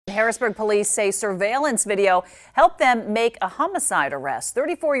Harrisburg police say surveillance video helped them make a homicide arrest.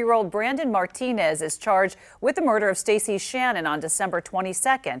 34-year-old Brandon Martinez is charged with the murder of Stacy Shannon on December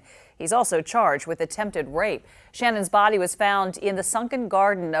 22nd. He's also charged with attempted rape. Shannon's body was found in the Sunken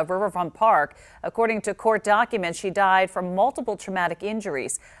Garden of Riverfront Park. According to court documents, she died from multiple traumatic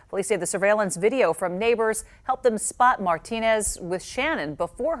injuries. Police say the surveillance video from neighbors helped them spot Martinez with Shannon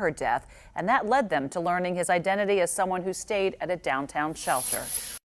before her death, and that led them to learning his identity as someone who stayed at a downtown shelter.